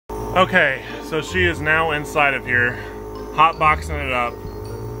Okay, so she is now inside of here, hotboxing it up,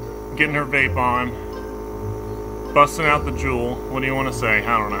 getting her vape on, busting out the jewel. What do you want to say?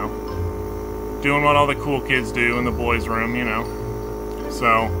 I don't know. Doing what all the cool kids do in the boys' room, you know.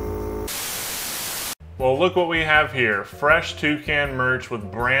 So, well, look what we have here. Fresh Toucan merch with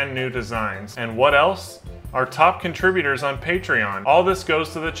brand new designs. And what else? Our top contributors on Patreon. All this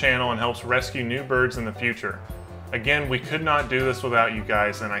goes to the channel and helps rescue new birds in the future. Again, we could not do this without you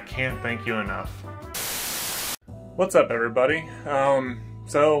guys, and I can't thank you enough. What's up, everybody?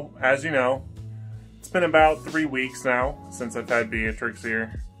 So, as you know, it's been about 3 weeks now since I've had Beatrix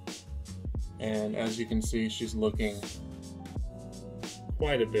here. And as you can see, she's looking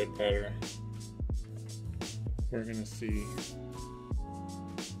quite a bit better. We're gonna see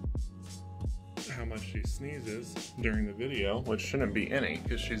how much she sneezes during the video, which shouldn't be any,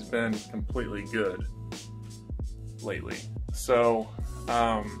 because she's been completely good lately. So,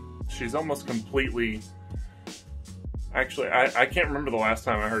 she's almost completely... Actually, I can't remember the last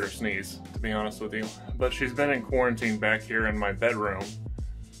time I heard her sneeze, to be honest with you. But she's been in quarantine back here in my bedroom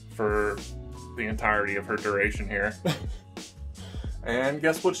for the entirety of her duration here. And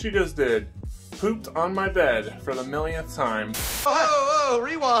guess what she just did? Pooped on my bed for the millionth time. Oh,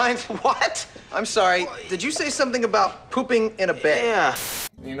 rewind. What? I'm sorry. Did you say something about pooping in a bed? Yeah.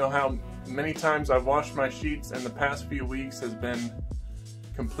 You know how many times I've washed my sheets in the past few weeks has been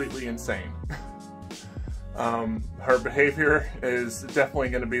completely insane. Her behavior is definitely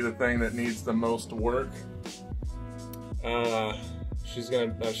going to be the thing that needs the most work. She's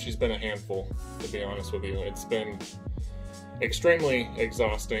been a handful, to be honest with you. It's been extremely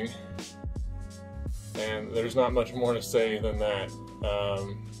exhausting, and there's not much more to say than that.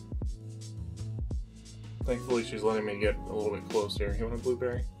 Thankfully, she's letting me get a little bit closer. You want a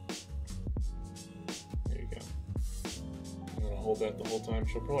blueberry? There you go. I'm gonna hold that the whole time.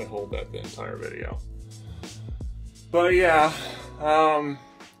 She'll probably hold that the entire video. But yeah,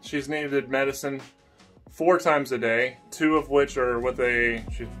 she's needed medicine 4 times a day, 2 of which are with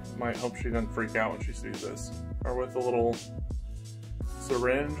she might hope she doesn't freak out when she sees this, are with a little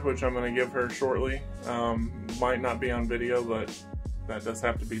syringe, which I'm going to give her shortly. Might not be on video, but that does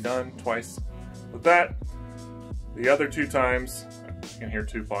have to be done twice with that. The other 2 times, I can hear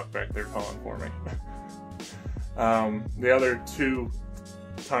Tupac back there calling for me. The other 2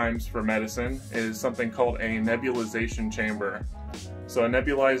 times for medicine is something called a nebulization chamber. So a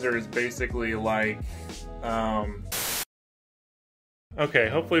nebulizer is basically like, okay,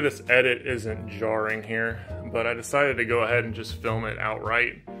 hopefully this edit isn't jarring here, but I decided to go ahead and just film it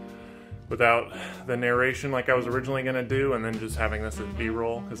outright without the narration like I was originally going to do, and then just having this as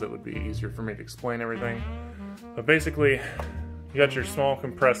B-roll because it would be easier for me to explain everything. But basically, you got your small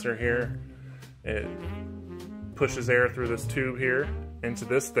compressor here. It pushes air through this tube here into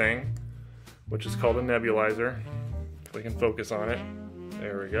this thing, which is called a nebulizer. If we can focus on it.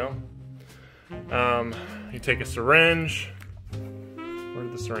 There we go. You take a syringe. Where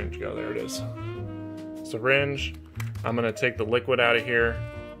did the syringe go? There it is. Syringe. I'm going to take the liquid out of here,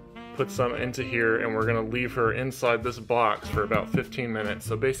 put some into here, and we're going to leave her inside this box for about 15 minutes.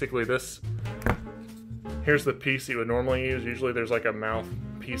 So basically here's the piece you would normally use. Usually there's like a mouth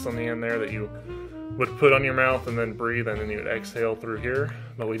piece on the end there that you would put on your mouth and then breathe, and then you would exhale through here.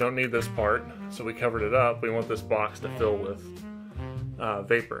 But we don't need this part, so we covered it up. We want this box to fill with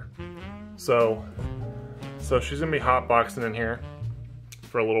vapor. So she's going to be hot boxing in here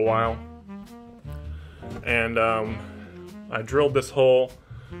for a little while. And I drilled this hole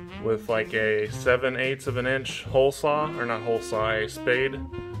with like a 7/8 of an inch hole saw, or not hole saw, a spade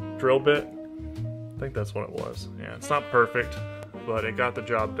drill bit. I think that's what it was. Yeah, it's not perfect, but it got the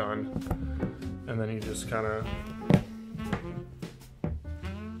job done. And then you just kind of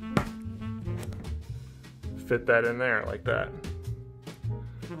fit that in there like that.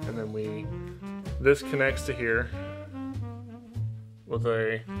 And then this connects to here with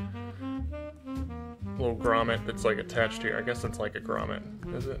a little grommet that's like attached here. I guess it's like a grommet,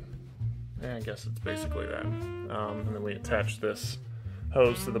 is it? Yeah, I guess it's basically that. And then we attach this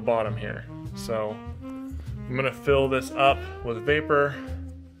hose to the bottom here. So I'm gonna fill this up with vapor,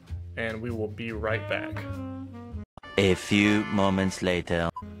 and we will be right back. A few moments later.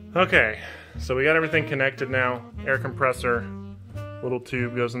 Okay, so we got everything connected now. Air compressor, little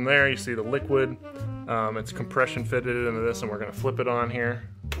tube goes in there. You see the liquid. It's compression fitted into this, and we're gonna flip it on here.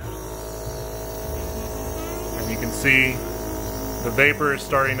 And you can see the vapor is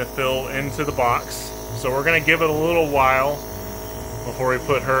starting to fill into the box. So we're gonna give it a little while before we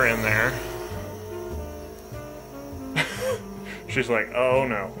put her in there. She's like, oh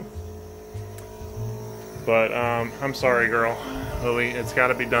no. But I'm sorry, girl. Lily, it's got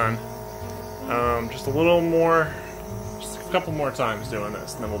to be done. Just a little more, just a couple more times doing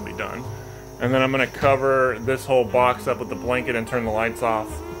this, and then we'll be done. And then I'm going to cover this whole box up with the blanket and turn the lights off.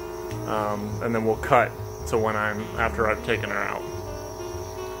 And then we'll cut to when after I've taken her out.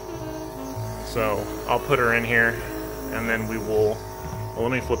 So I'll put her in here, and then we will, well,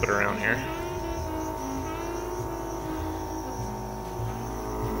 let me flip it around here.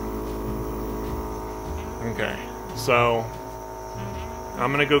 Okay, so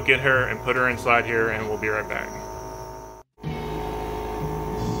I'm gonna go get her and put her inside here, and we'll be right back.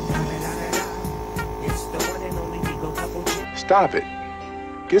 Stop it.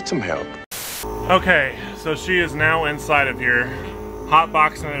 Get some help. Okay, so she is now inside of here,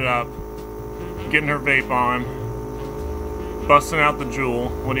 hotboxing it up, getting her vape on, busting out the jewel.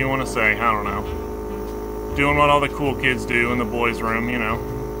 What do you want to say? I don't know. Doing what all the cool kids do in the boys' room, you know.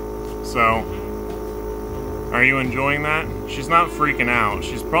 So, are you enjoying that? She's not freaking out.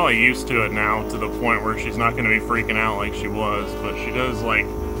 She's probably used to it now, to the point where she's not going to be freaking out like she was. But she does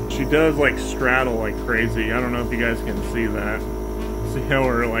like straddle like crazy. I don't know if you guys can see that. See how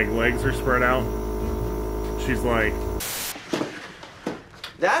her like legs are spread out? She's like,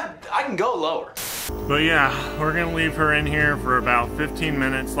 That, I can go lower. but yeah, we're gonna leave her in here for about 15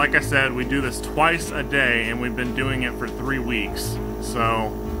 minutes. Like I said, we do this twice a day, and we've been doing it for 3 weeks.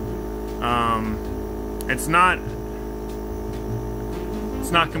 So, it's not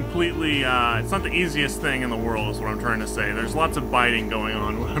completely, it's not the easiest thing in the world is what I'm trying to say. There's lots of biting going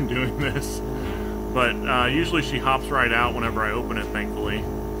on when I'm doing this. But usually she hops right out whenever I open it, thankfully.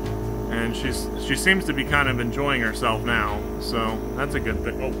 And she seems to be kind of enjoying herself now, so that's a good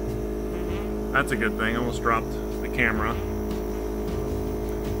thing. Oh, that's a good thing. I almost dropped the camera.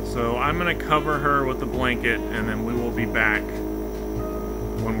 So I'm gonna cover her with the blanket, and then we will be back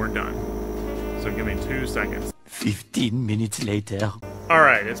when we're done. So give me 2 seconds. 15 minutes later.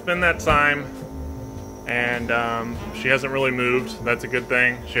 Alright, it's been that time, and she hasn't really moved. That's a good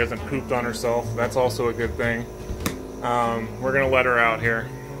thing. She hasn't pooped on herself. That's also a good thing. We're gonna let her out here.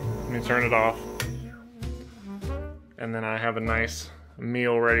 Let me turn it off. And then I have a nice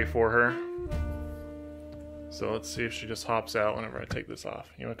meal ready for her. So let's see if she just hops out whenever I take this off.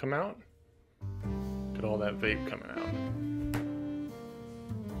 You wanna come out? Look at all that vape coming out.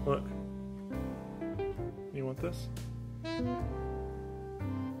 Look. You want this?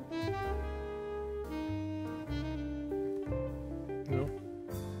 No?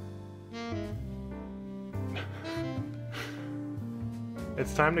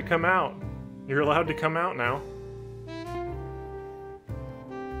 It's time to come out. You're allowed to come out now.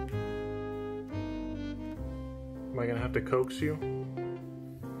 Am I gonna have to coax you?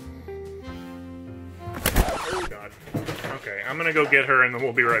 Oh God. Okay, I'm gonna go get her and then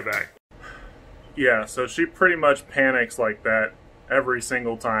we'll be right back. Yeah, so she pretty much panics like that every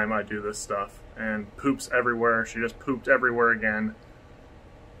single time I do this stuff. And poops everywhere. She just pooped everywhere again.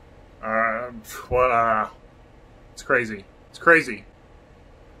 It's crazy. It's crazy.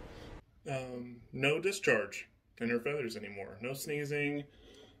 No discharge in her feathers anymore. No sneezing,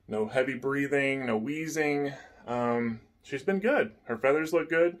 no heavy breathing, no wheezing. She's been good. Her feathers look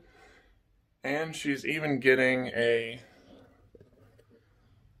good. And she's even getting a...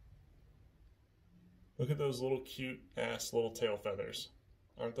 Look at those little cute ass little tail feathers.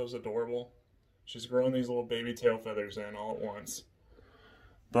 Aren't those adorable? She's growing these little baby tail feathers in all at once.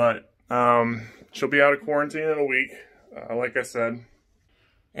 But she'll be out of quarantine in a week, like I said.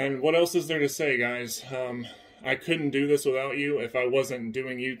 And what else is there to say, guys? I couldn't do this without you. If I wasn't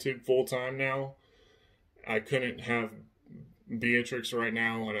doing YouTube full-time now, I couldn't have Beatrix right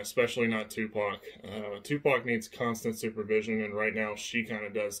now, and especially not Tupac. Tupac needs constant supervision, and right now she kind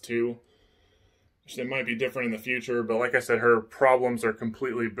of does too. It might be different in the future, but like I said, her problems are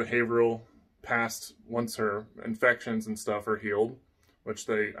completely behavioral past once her infections and stuff are healed, which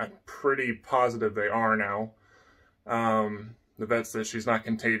I'm pretty positive they are now. The vet says she's not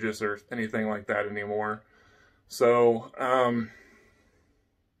contagious or anything like that anymore. So,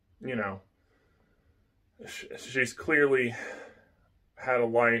 you know, she's clearly had a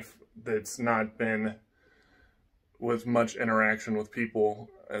life that's not been with much interaction with people,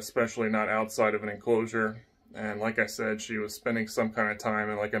 especially not outside of an enclosure. And like I said, she was spending some kind of time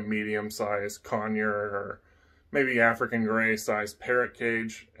in like a medium-sized conure or maybe African gray-sized parrot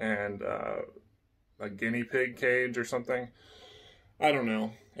cage and a guinea pig cage or something. I don't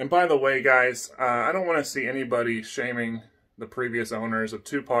know. And by the way, guys, I don't want to see anybody shaming the previous owners of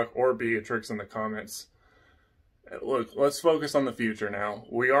Tupac or Beatrix in the comments. Look, let's focus on the future now.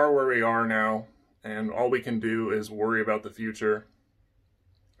 We are where we are now, and all we can do is worry about the future.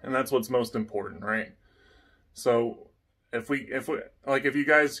 And that's what's most important, right? So, if you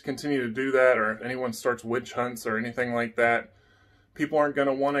guys continue to do that, or if anyone starts witch hunts or anything like that, people aren't going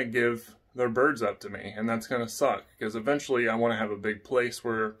to want to give their birds up to me, and that's going to suck, because eventually I want to have a big place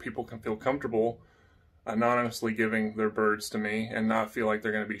where people can feel comfortable anonymously giving their birds to me and not feel like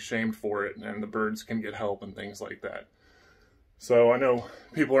they're going to be shamed for it, and the birds can get help and things like that. So I know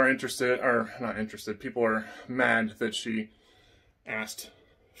people are interested, or not interested, people are mad that she asked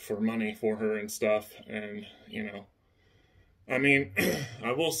for money for her and stuff, and, you know, I mean,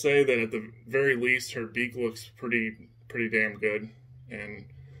 I will say that at the very least her beak looks pretty damn good, and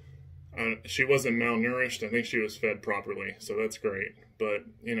she wasn't malnourished. I think she was fed properly, so that's great. But,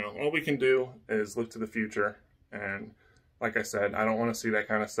 you know, all we can do is look to the future, and like I said, I don't want to see that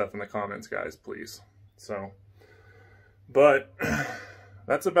kind of stuff in the comments, guys, please. So, but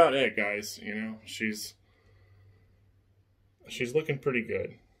that's about it, guys. You know, she's looking pretty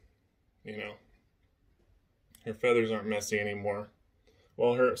good, you know. Her feathers aren't messy anymore.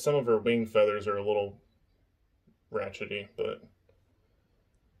 Well, some of her wing feathers are a little ratchety, but,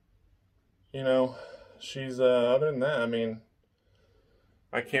 you know, she's, other than that, I mean,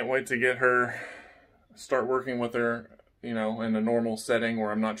 I can't wait to get her, start working with her, you know, in a normal setting where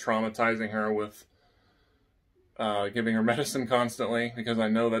I'm not traumatizing her with giving her medicine constantly, because I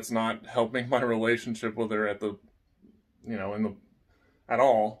know that's not helping my relationship with her at the, you know, at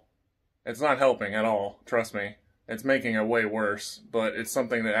all. It's not helping at all, trust me. It's making it way worse, but it's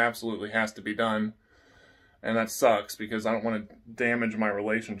something that absolutely has to be done. And that sucks, because I don't want to damage my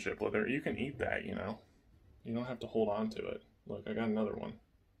relationship with her. You can eat that, you know. You don't have to hold on to it. Look, I got another one.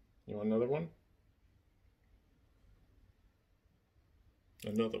 You want another one?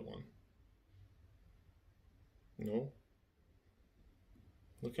 Another one. No?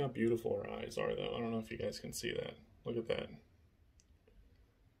 Look how beautiful her eyes are, though. I don't know if you guys can see that. Look at that.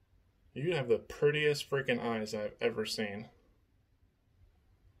 You have the prettiest freaking eyes I've ever seen.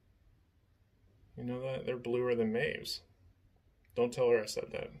 You know that? They're bluer than Maeve's. Don't tell her I said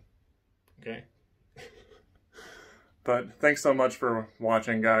that. Okay? But thanks so much for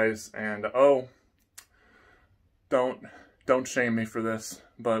watching, guys. And oh, don't shame me for this,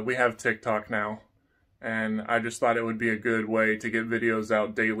 but we have TikTok now. And I just thought it would be a good way to get videos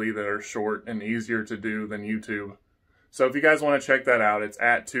out daily that are short and easier to do than YouTube. So if you guys want to check that out, it's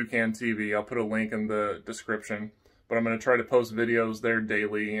at Toucan TV. I'll put a link in the description. But I'm going to try to post videos there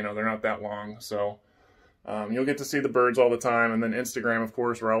daily. You know, they're not that long. So you'll get to see the birds all the time. And then Instagram, of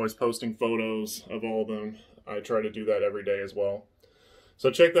course, we're always posting photos of all of them. I try to do that every day as well. So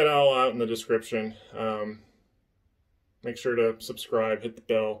check that all out in the description. Make sure to subscribe, hit the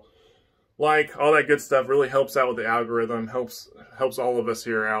bell. Like, all that good stuff really helps out with the algorithm, helps all of us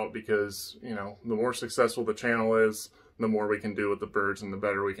here out, because, you know, the more successful the channel is, the more we can do with the birds and the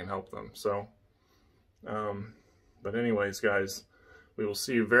better we can help them. So, but anyways, guys, we will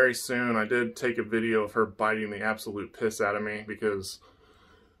see you very soon. I did take a video of her biting the absolute piss out of me, because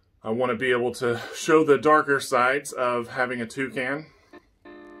I want to be able to show the darker sides of having a toucan.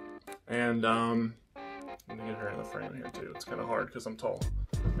 And, let me get her in the frame here too. It's kind of hard because I'm tall.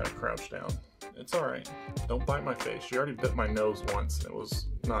 Gotta crouch down. It's alright. Don't bite my face. She already bit my nose once, and it was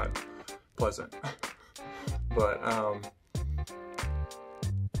not pleasant. But,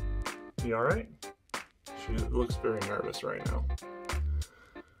 you alright? She looks very nervous right now.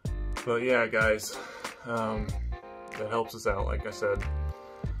 But yeah, guys, that helps us out, like I said.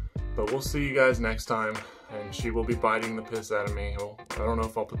 But we'll see you guys next time, and she will be biting the piss out of me. Well, I don't know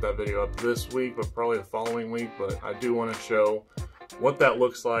if I'll put that video up this week, but probably the following week. But I do want to show what that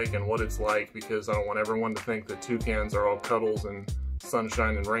looks like and what it's like, because I don't want everyone to think that toucans are all cuddles and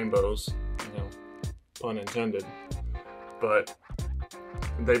sunshine and rainbows, you know, pun intended. But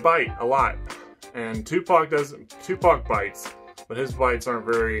they bite a lot, and Tupac bites, but his bites aren't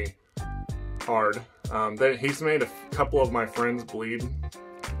very hard. He's made a couple of my friends bleed,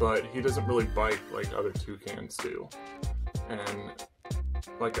 but he doesn't really bite like other toucans do. And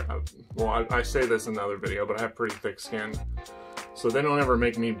like, well, I say this in the other video, but I have pretty thick skin, so they don't ever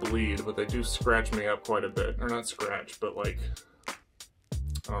make me bleed, but they do scratch me up quite a bit. Or not scratch, but like,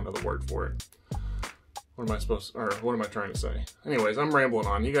 I don't know the word for it. What am I trying to say? Anyways, I'm rambling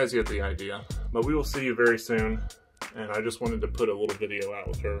on. You guys get the idea. But we will see you very soon. And I just wanted to put a little video out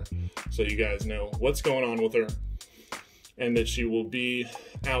with her so you guys know what's going on with her, and that she will be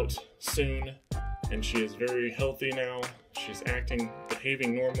out soon. And she is very healthy now. She's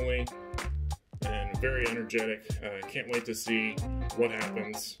behaving normally, and very energetic. Can't wait to see what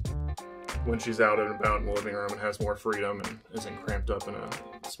happens when she's out and about in the living room and has more freedom and isn't cramped up in a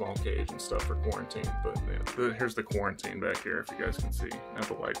small cage and stuff for quarantine. But yeah, here's the quarantine back here, if you guys can see. Now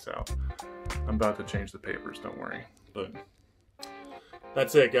the light's out. I'm about to change the papers, don't worry. But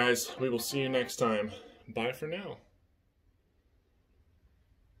that's it, guys. We will see you next time. Bye for now.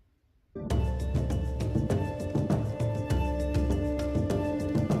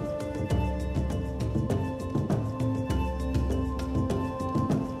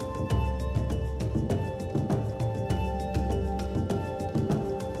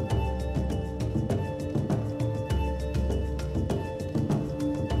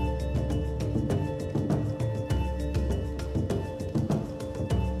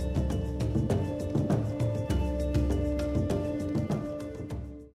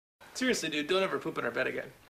 Seriously, dude, don't ever poop in our bed again.